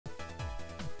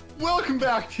Welcome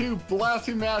back to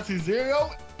Blaster Master Zero,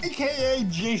 aka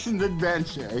Jason's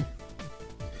Adventure.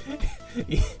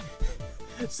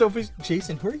 So,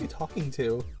 Jason, who are you talking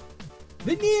to?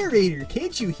 The narrator,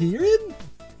 can't you hear him?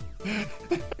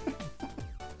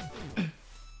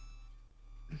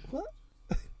 What?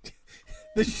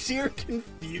 The sheer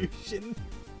confusion.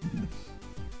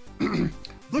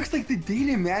 Looks like the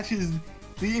data matches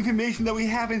the information that we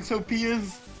have in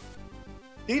Sophia's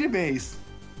database.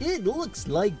 It looks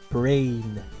like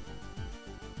brain.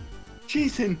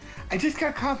 Jason, I just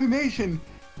got confirmation.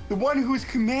 The one who is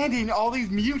commanding all these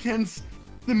mutants,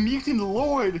 the Mutant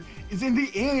Lord, is in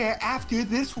the area after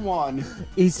this one.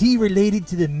 Is he related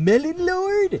to the Melon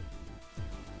Lord?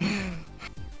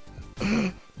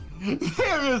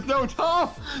 There is no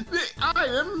top. I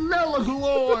am Melon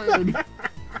Lord.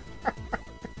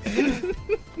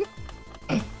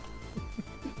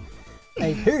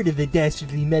 I've heard of the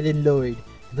dastardly Melon Lord,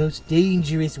 the most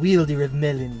dangerous wielder of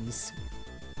melons.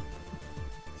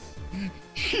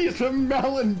 She's a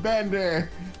melon bender.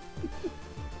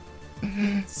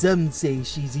 Some say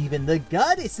she's even the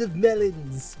goddess of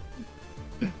melons.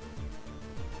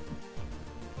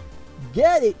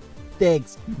 Got it.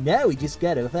 Thanks. Now we just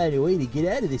gotta find a way to get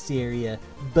out of this area.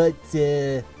 But,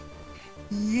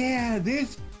 yeah,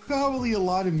 there's probably a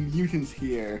lot of mutants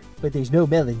here. But there's no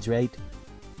melons, right?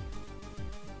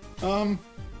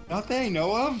 Not that I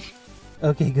know of.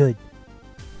 Okay, good.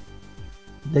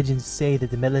 Legends say that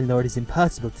the Melon Lord is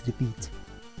impossible to defeat.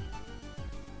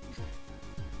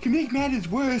 To make matters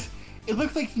worse, it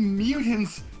looks like the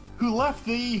mutants who left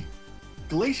the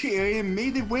glacier area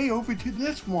made their way over to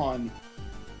this one.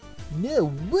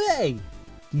 No way!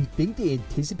 Do you think they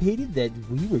anticipated that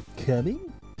we were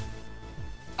coming?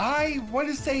 I want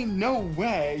to say no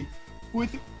way.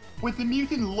 With the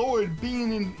Mutant Lord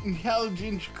being an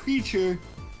intelligent creature,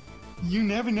 you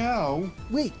never know.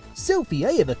 Wait, Sophie,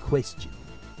 I have a question.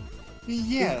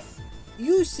 Yes.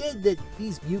 You said that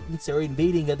these mutants are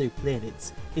invading other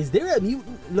planets. Is there a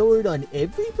Mutant Lord on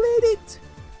every planet?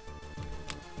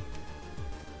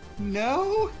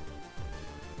 No?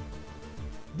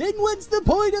 Then what's the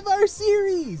point of our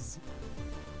series?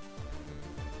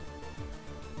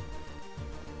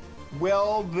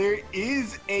 Well, there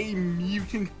is a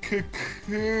mutant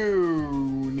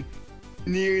cocoon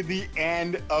near the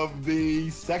end of the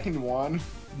second one.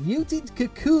 Mutant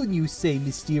cocoon, you say,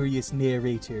 mysterious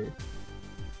narrator.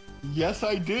 Yes,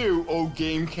 I do, oh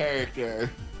game character.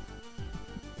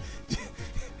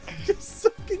 Just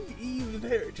sucking Eve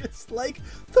there, just like,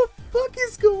 the fuck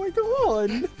is going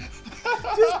on?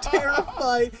 Just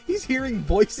terrified. He's hearing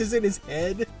voices in his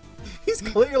head. He's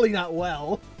clearly not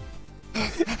well.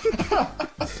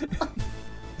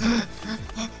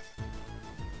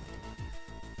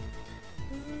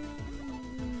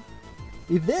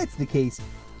 If that's the case,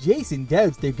 Jason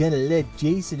doubts they're gonna let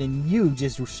Jason and you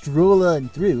just stroll on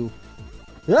through.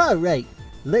 Alright,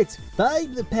 let's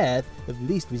find the path of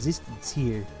least resistance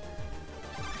here.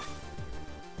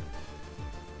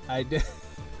 I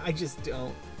just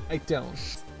don't. I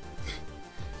don't.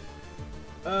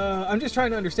 I'm just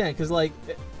trying to understand, because, like,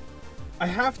 I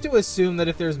have to assume that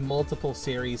if there's multiple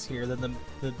series here, then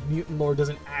the Mutant Lord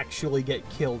doesn't actually get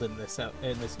killed in this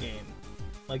game.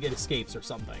 Like, it escapes or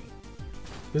something.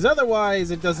 Because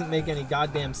otherwise, it doesn't make any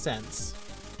goddamn sense,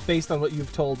 based on what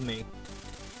you've told me.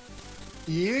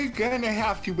 You're gonna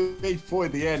have to wait for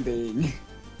the ending.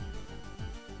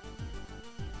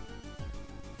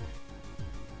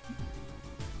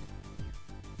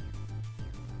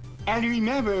 And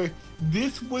remember,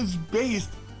 this was based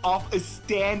off a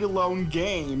standalone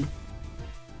game.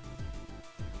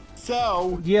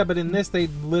 So... Yeah, but in this, they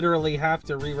literally have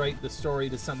to rewrite the story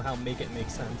to somehow make it make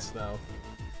sense, though.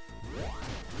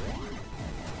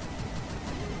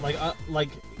 Like,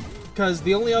 because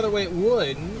the only other way it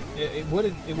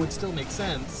would still make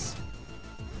sense,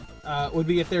 would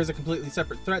be if there's a completely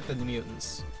separate threat than the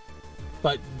mutants.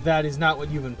 But that is not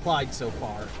what you've implied so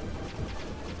far.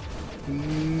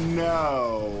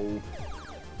 No.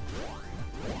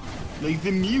 Like,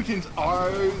 the mutants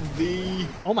are the...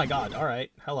 Oh my god,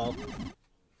 alright, hello.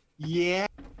 Yeah.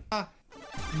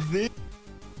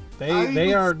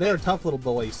 They're tough little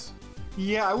boys.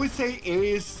 Yeah, I would say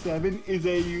Area 7 is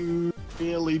a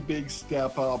really big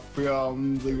step up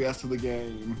from the rest of the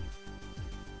game.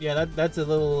 Yeah, that's a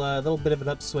little bit of an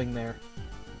upswing there.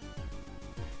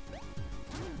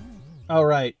 Oh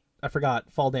right, I forgot.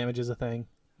 Fall damage is a thing.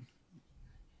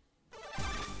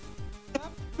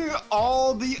 After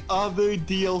all the other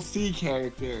DLC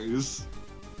characters.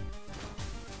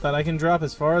 But I can drop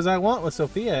as far as I want with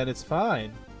Sophia, and it's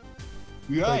fine.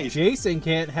 Right. But Jason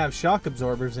can't have shock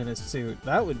absorbers in his suit.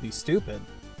 That would be stupid.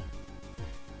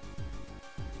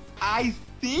 I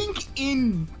think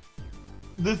in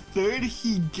the third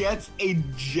he gets a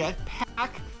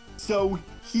jetpack, so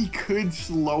he could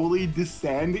slowly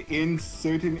descend in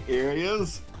certain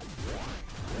areas.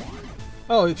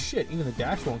 Oh shit, even the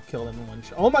dash won't kill him in one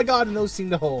shot. Oh my god, and those seem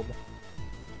to hold.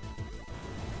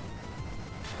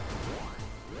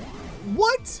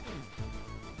 What?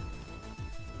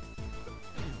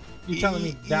 You telling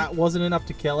me that wasn't enough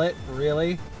to kill it?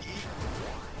 Really?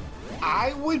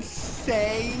 I would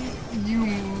say you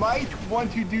might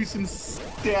want to do some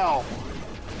stealth.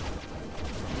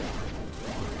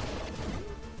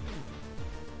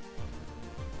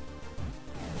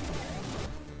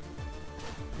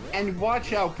 And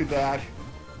watch out for that.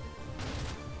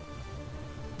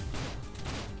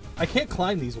 I can't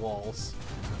climb these walls.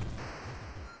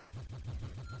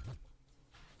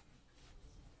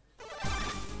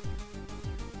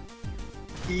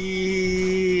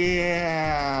 Yeah.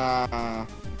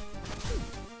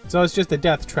 So it's just a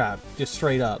death trap, just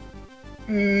straight up.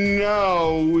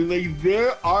 No, like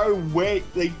there are ways,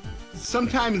 like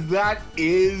sometimes that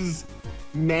is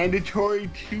mandatory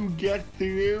to get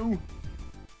through.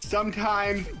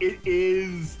 Sometimes it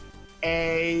is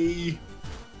a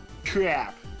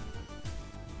trap.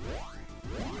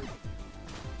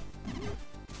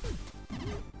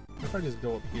 If I just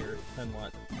go up here, then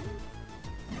what?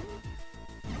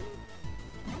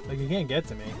 Like, you can't get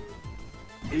to me.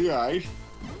 Right.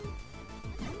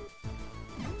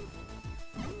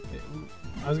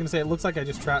 I was gonna say, it looks like I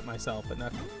just trapped myself, but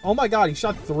not... Oh my god, he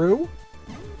shot through?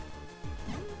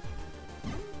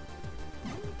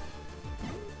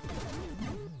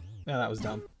 Yeah, that was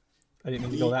dumb. I didn't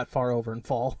mean to go that far over and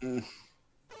fall.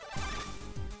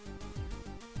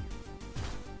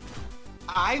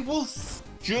 I will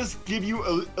just give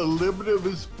you a little bit of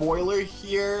a spoiler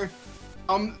here.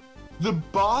 The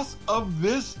boss of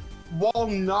this, while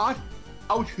not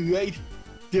outright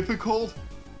difficult,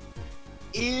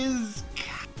 is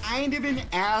kind of an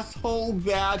asshole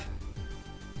that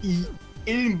it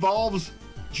involves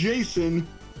Jason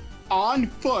on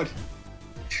foot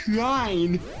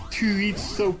trying to reach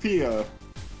Sophia.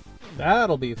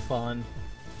 That'll be fun.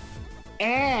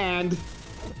 And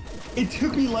it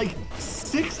took me like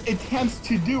 6 attempts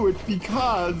to do it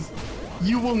because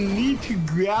you will need to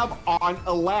grab on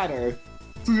a ladder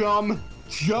from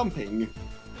jumping.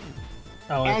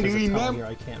 Oh, and there's a tunnel here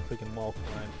I can't freaking wall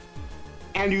climb.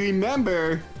 And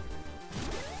remember,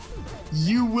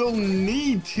 you will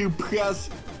need to press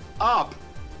up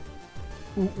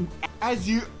as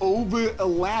you're over a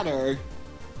ladder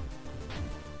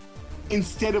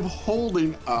instead of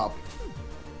holding up.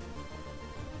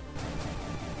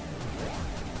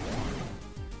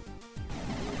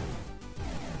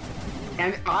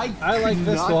 And I like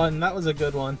this one. That was a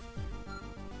good one.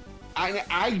 And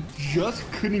I just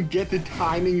couldn't get the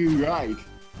timing right.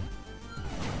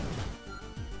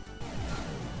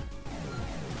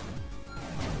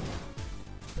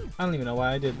 I don't even know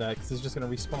why I did that, because it's just going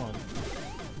to respawn.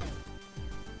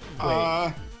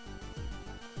 Wait.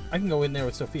 I can go in there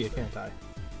with Sophia, can't I?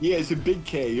 Yeah, it's a big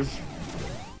cave.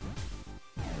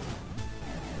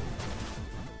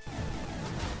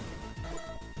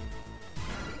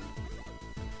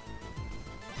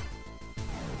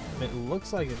 It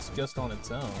looks like it's just on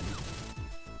its own.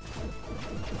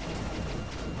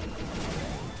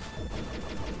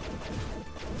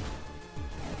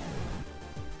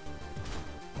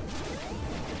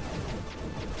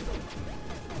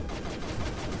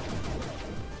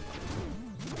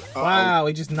 Wow,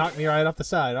 he just knocked me right off the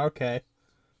side. Okay.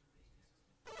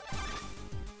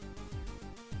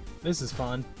 This is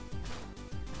fun.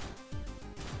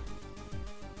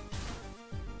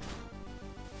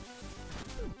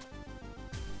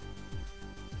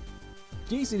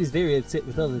 Jason is very upset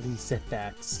with all of these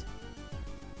setbacks.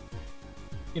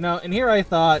 You know, and here I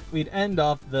thought we'd end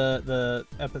off the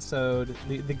episode,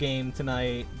 the game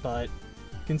tonight, but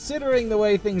considering the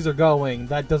way things are going,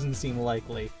 that doesn't seem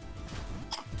likely.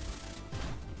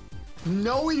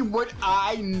 Knowing what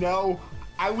I know,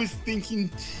 I was thinking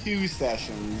 2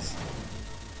 sessions.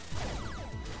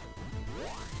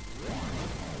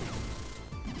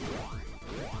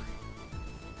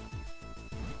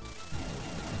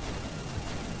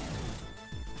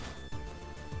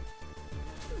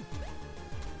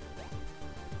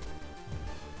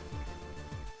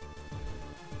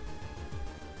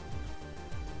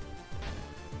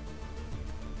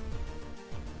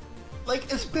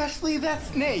 Like, especially that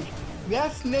snake.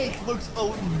 That snake looks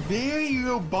very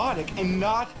robotic and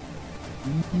not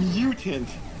mutant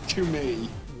to me.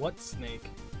 What snake?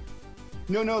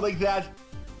 No, like that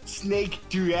snake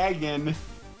dragon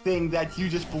thing that you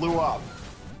just blew up.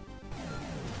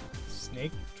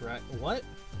 Snake drag. What?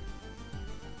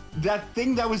 That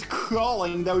thing that was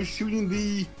crawling, that was shooting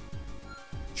the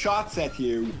shots at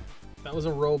you. That was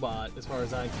a robot, as far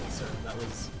as I'm concerned. That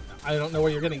was... I don't know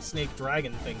where you're getting Snake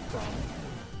Dragon thing from.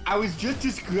 I was just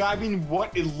describing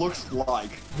what it looks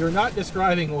like. You're not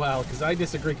describing well, because I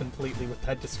disagree completely with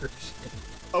that description.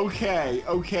 Okay,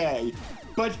 okay.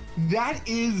 But that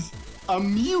is a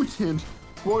mutant,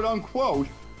 quote unquote.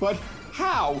 But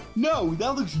how? No,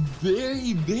 that looks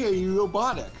very, very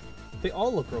robotic. They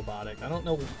all look robotic. I don't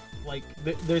know, like,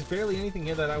 there's barely anything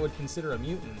here that I would consider a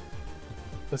mutant.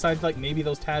 Besides, like, maybe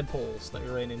those tadpoles that we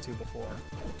ran into before.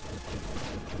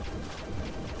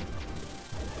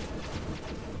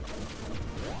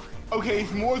 Okay,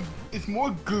 it's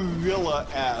more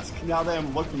gorilla-esque now that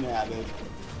I'm looking at it.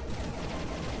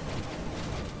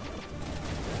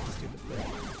 Stupid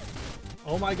thing.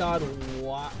 Oh my god,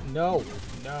 what? No,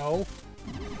 no.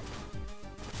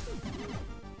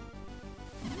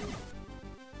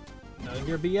 None of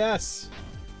your BS.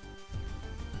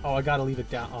 Oh, I gotta leave it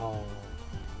down. Oh.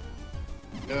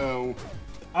 No.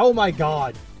 Oh my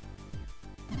god.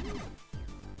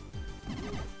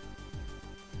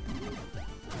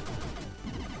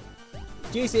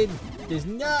 Jason does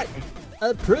not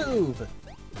approve.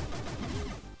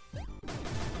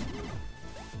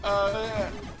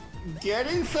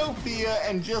 Getting Sophia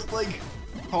and just like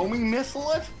homing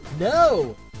missile it?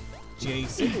 No.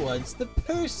 Jason wants the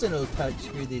personal touch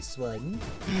for this one.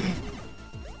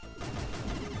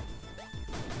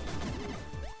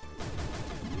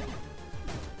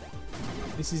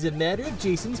 This is a matter of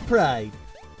Jason's pride.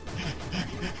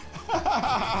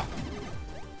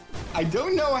 I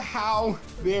don't know how.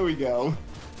 There we go.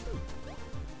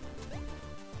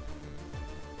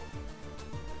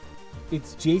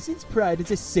 It's Jason's pride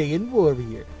as a Saiyan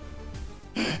warrior.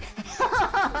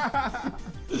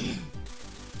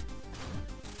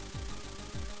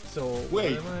 So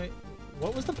wait.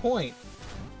 What was the point?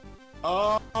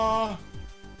 I.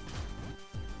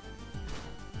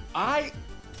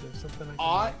 Is there something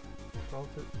I can crawl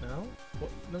through? No.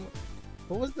 What? No.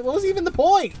 What was even the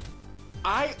point?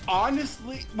 I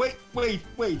honestly wait.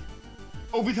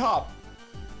 Over top.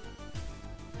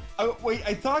 Oh wait,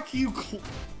 I thought you.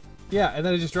 Yeah, and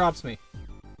then it just drops me.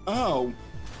 Oh.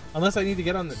 Unless I need to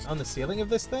get on the ceiling of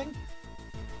this thing.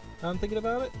 Now I'm thinking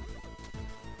about it.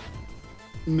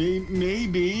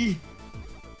 Maybe.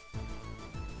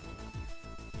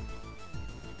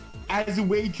 As a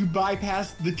way to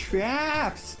bypass the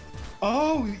traps.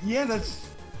 Oh yeah, that's.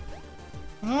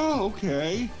 Oh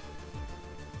okay.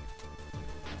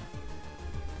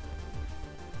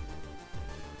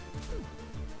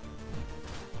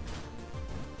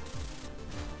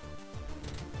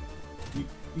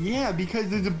 Yeah, because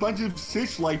there's a bunch of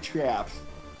searchlight traps.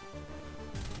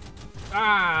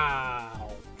 Ow!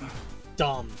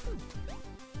 Dumb.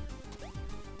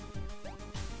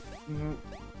 Mm.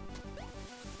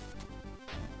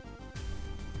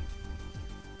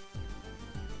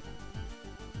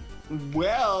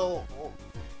 Well,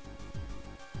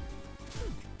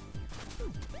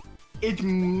 it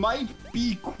might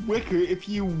be quicker if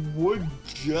you would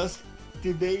just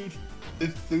activate the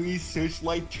 3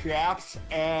 searchlight traps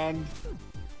and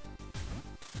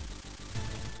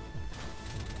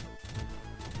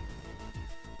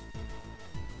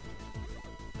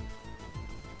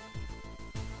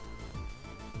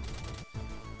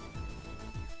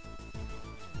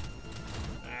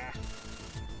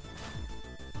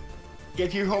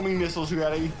get your homing missiles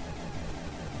ready.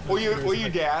 Or your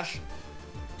dash.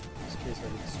 Just in case I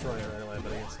can destroy it right away,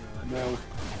 but I guess not. No.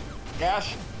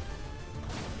 Dash.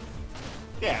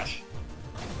 Dash.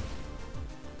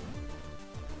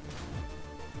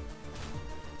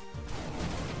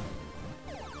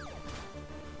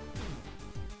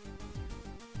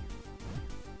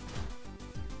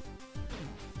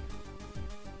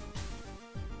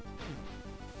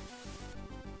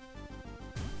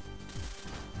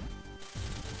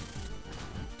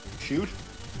 Shoot.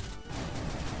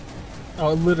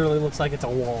 Oh, it literally looks like it's a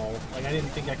wall. Like, I didn't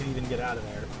think I could even get out of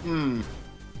there. Hmm.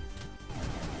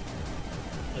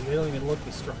 Like, they don't even look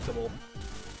destructible.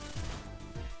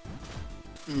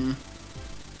 Hmm.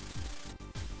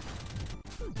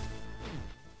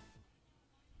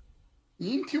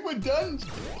 Into a dungeon.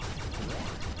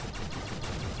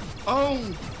 Oh.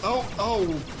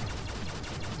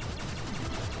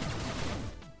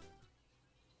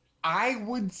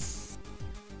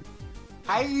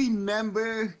 I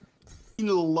remember being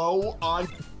low on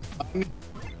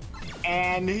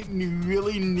and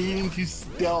really needing to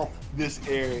stealth this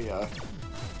area.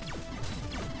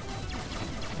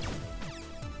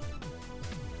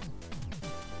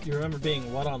 You remember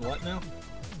being what on what now?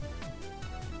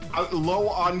 low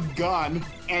on gun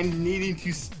and needing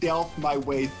to stealth my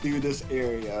way through this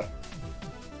area.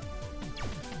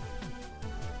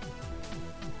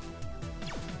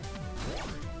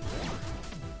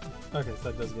 Okay,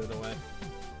 so that does give it away.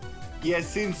 Yeah,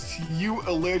 since you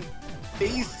alert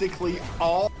basically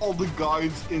all the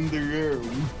guards in the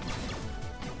room.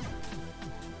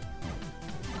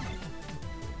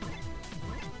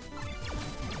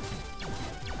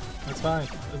 That's fine.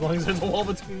 As long as there's a wall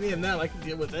between me and them, I can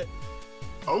deal with it.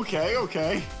 Okay,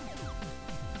 okay.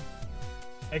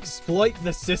 Exploit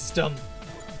the system.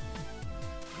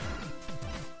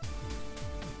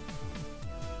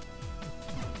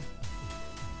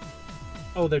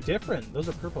 Oh, they're different. Those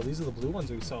are purple. These are the blue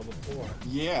ones we saw before.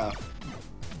 Yeah.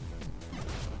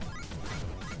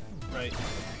 Right.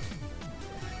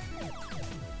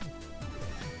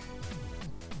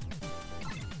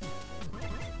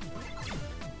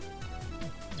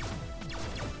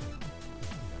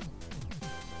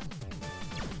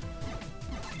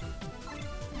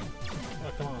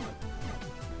 Oh, come on.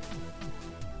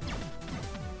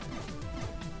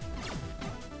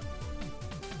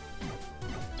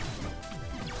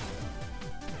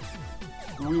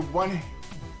 We won.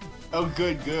 Oh,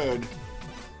 good, good.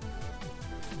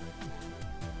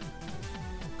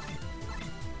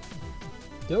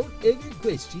 Don't ever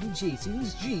question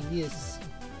Jason's genius.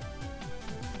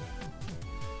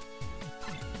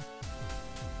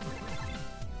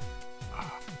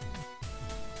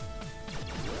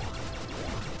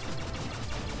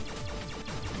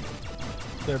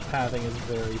 Their pathing is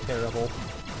very terrible.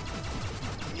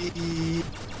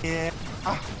 Yeah.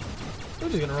 We're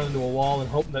just gonna run into a wall and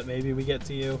hope that maybe we get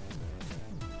to you.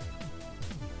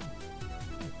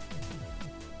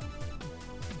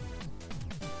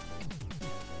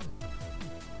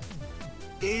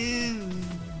 Is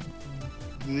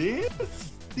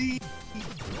this the...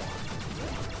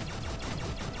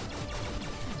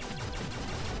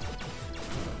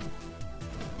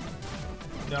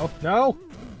 No, no!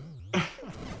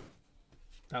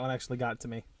 That one actually got to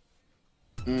me.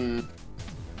 Mm.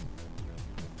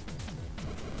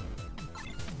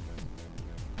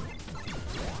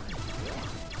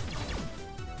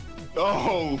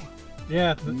 Oh!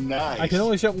 Yeah, Nice. I can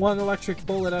only shoot one electric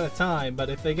bullet at a time, but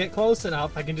if they get close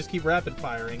enough, I can just keep rapid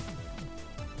firing.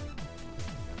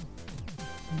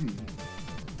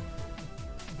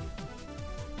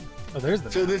 Oh, there's the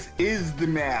So map. this is the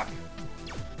map.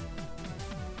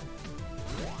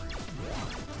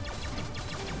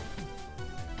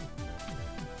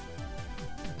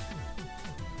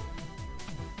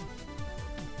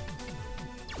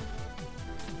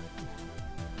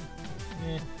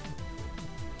 Eh.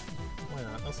 Why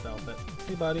not? I'll stealth it.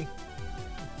 Hey, buddy.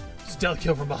 Stealth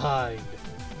kill from behind.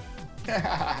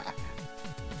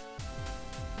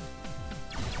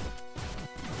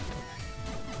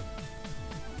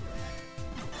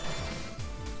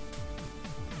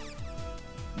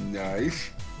 Nice.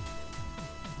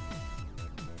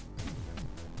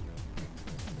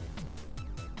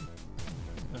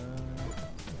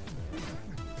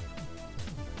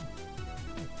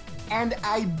 And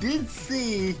I did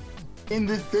see in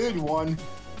the third one,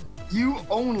 you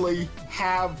only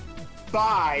have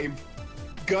 5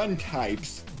 gun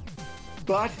types.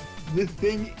 But the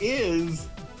thing is,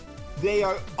 they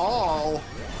are all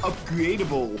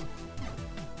upgradable.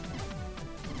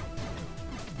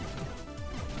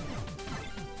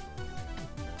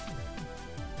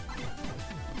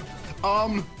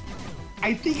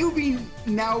 I think it'll be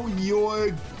now your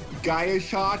Gaia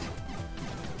shot.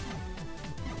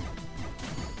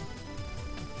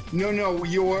 No,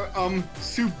 your,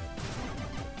 soup.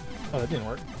 Oh, that didn't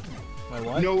work. My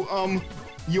what? No,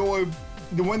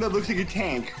 the one that looks like a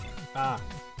tank. Ah.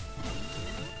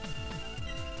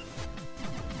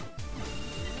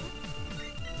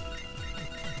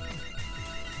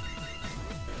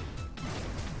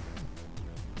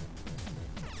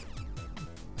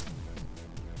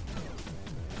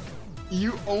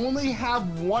 You only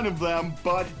have one of them,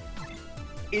 but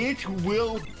it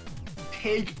will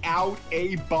take out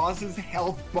a boss's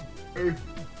health bar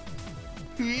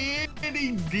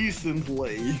pretty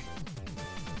decently.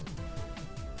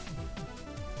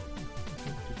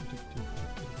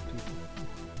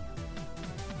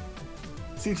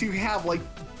 Since you have like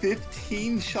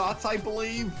 15 shots, I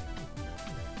believe.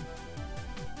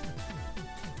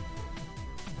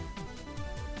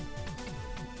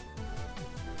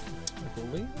 I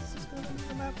believe this is going to be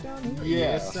the map down here.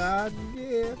 Yes. Yes, I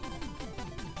did.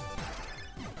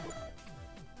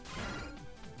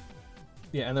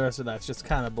 Yeah, and the rest of that's just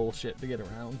kind of bullshit to get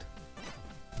around.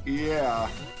 Yeah.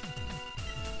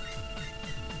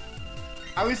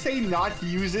 I would say not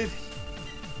use it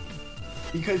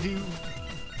Because you...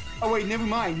 Oh wait, never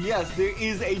mind. Yes, there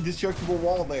is a destructible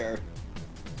wall there.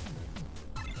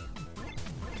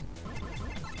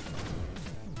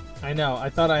 I know. I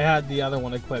thought I had the other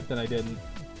one equipped and I didn't.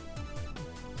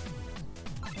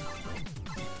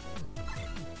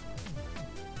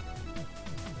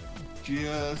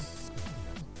 Just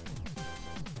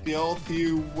stealth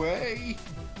your way,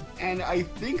 and I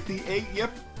think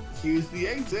yep, here's the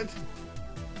exit.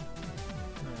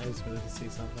 I just wanted to see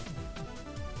something.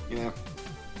 Yeah.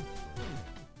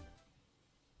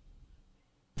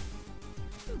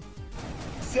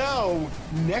 So,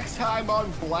 next time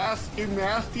on Blaster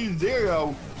Master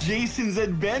Zero, Jason's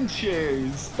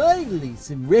Adventures. Finally,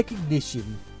 some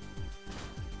recognition.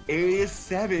 Area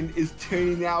 7 is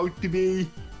turning out to be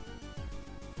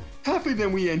tougher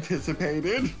than we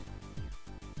anticipated.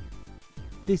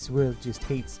 This world just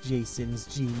hates Jason's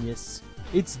genius.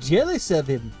 It's jealous of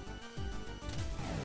him.